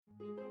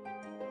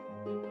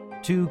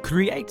To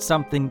create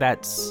something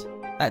that's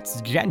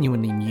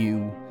genuinely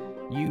new,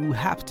 you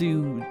have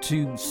to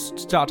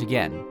start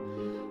again.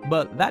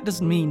 But that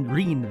doesn't mean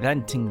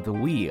reinventing the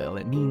wheel,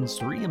 it means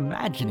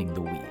reimagining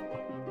the wheel.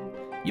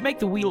 You make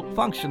the wheel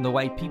function the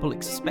way people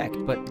expect,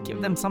 but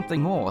give them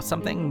something more,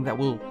 something that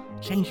will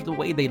change the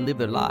way they live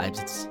their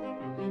lives.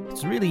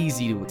 It's really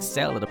easy to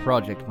excel at a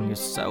project when you're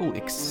so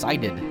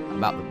excited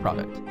about the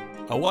product.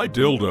 I like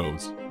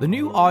dildos. The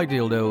new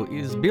iDildo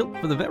is built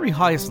for the very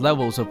highest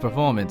levels of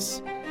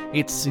performance.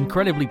 It's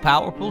incredibly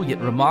powerful, yet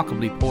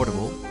remarkably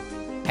portable.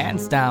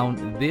 Hands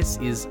down, this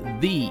is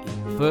the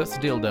first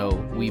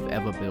dildo we've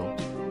ever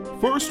built.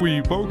 First,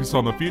 we focus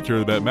on the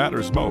feature that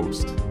matters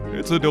most.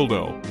 It's a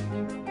dildo.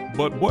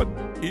 But what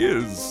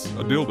is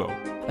a dildo?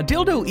 A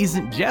dildo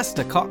isn't just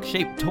a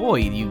cock-shaped toy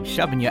you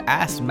shove in your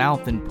ass,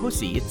 mouth, and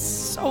pussy. It's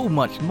so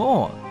much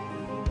more.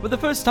 For the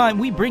first time,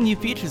 we bring you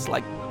features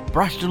like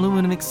brushed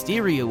aluminum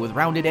exterior with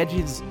rounded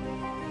edges,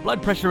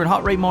 blood pressure and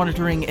heart rate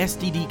monitoring,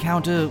 STD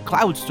counter,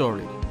 cloud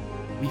storage.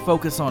 We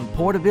focus on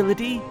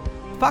portability,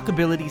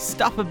 fuckability,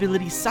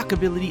 stuffability,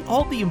 suckability,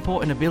 all the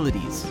important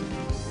abilities.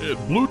 It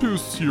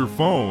Bluetooths to your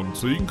phone,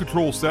 so you can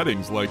control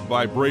settings like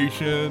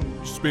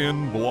vibration,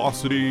 spin,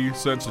 velocity,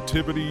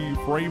 sensitivity,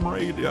 frame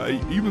rate,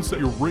 even set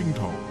your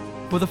ringtone.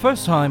 For the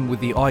first time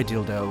with the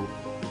iDildo,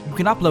 you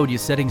can upload your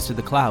settings to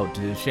the cloud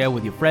to share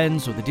with your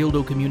friends or the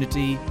dildo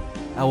community.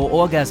 Our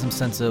orgasm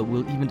sensor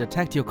will even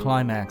detect your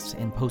climax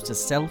and post a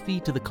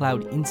selfie to the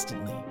cloud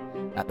instantly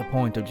at the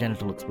point of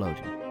genital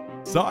explosion.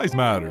 Size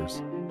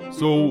matters.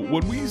 So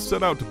when we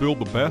set out to build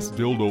the best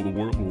dildo the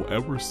world will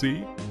ever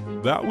see,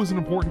 that was an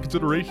important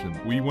consideration.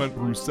 We went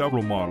through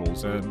several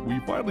models, and we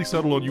finally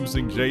settled on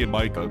using Jay and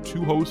Micah,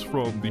 two hosts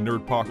from the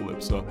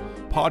Nerdpocalypse, a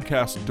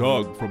podcast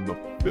dug from the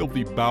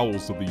filthy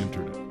bowels of the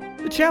internet.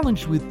 The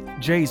challenge with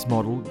Jay's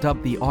model,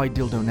 dubbed the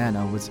iDildo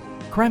Nano, was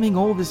cramming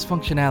all this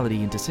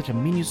functionality into such a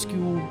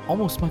minuscule,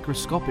 almost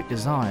microscopic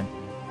design.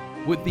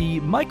 With the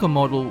Micah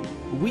model,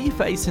 we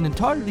face an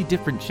entirely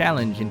different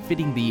challenge in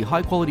fitting the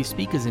high-quality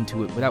speakers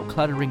into it without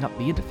cluttering up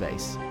the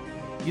interface.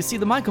 You see,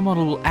 the Micah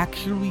model will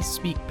actually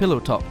speak pillow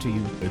talk to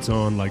you. It's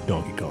on like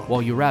Donkey Kong.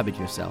 While you rabbit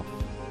yourself.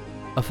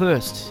 A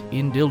first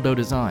in dildo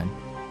design.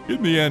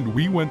 In the end,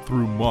 we went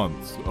through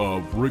months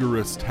of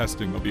rigorous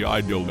testing of the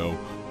iDildo,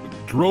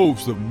 with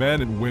droves of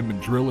men and women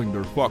drilling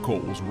their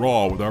fuckholes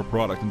raw with our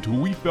product until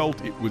we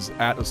felt it was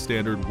at a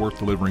standard worth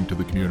delivering to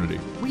the community.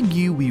 We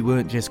knew we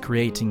weren't just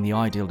creating the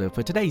iDildo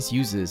for today's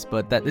users,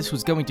 but that this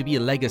was going to be a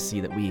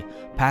legacy that we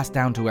passed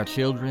down to our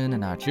children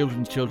and our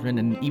children's children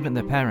and even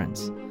their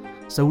parents.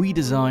 So we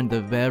designed the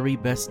very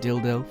best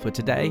dildo for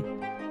today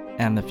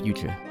and the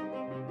future.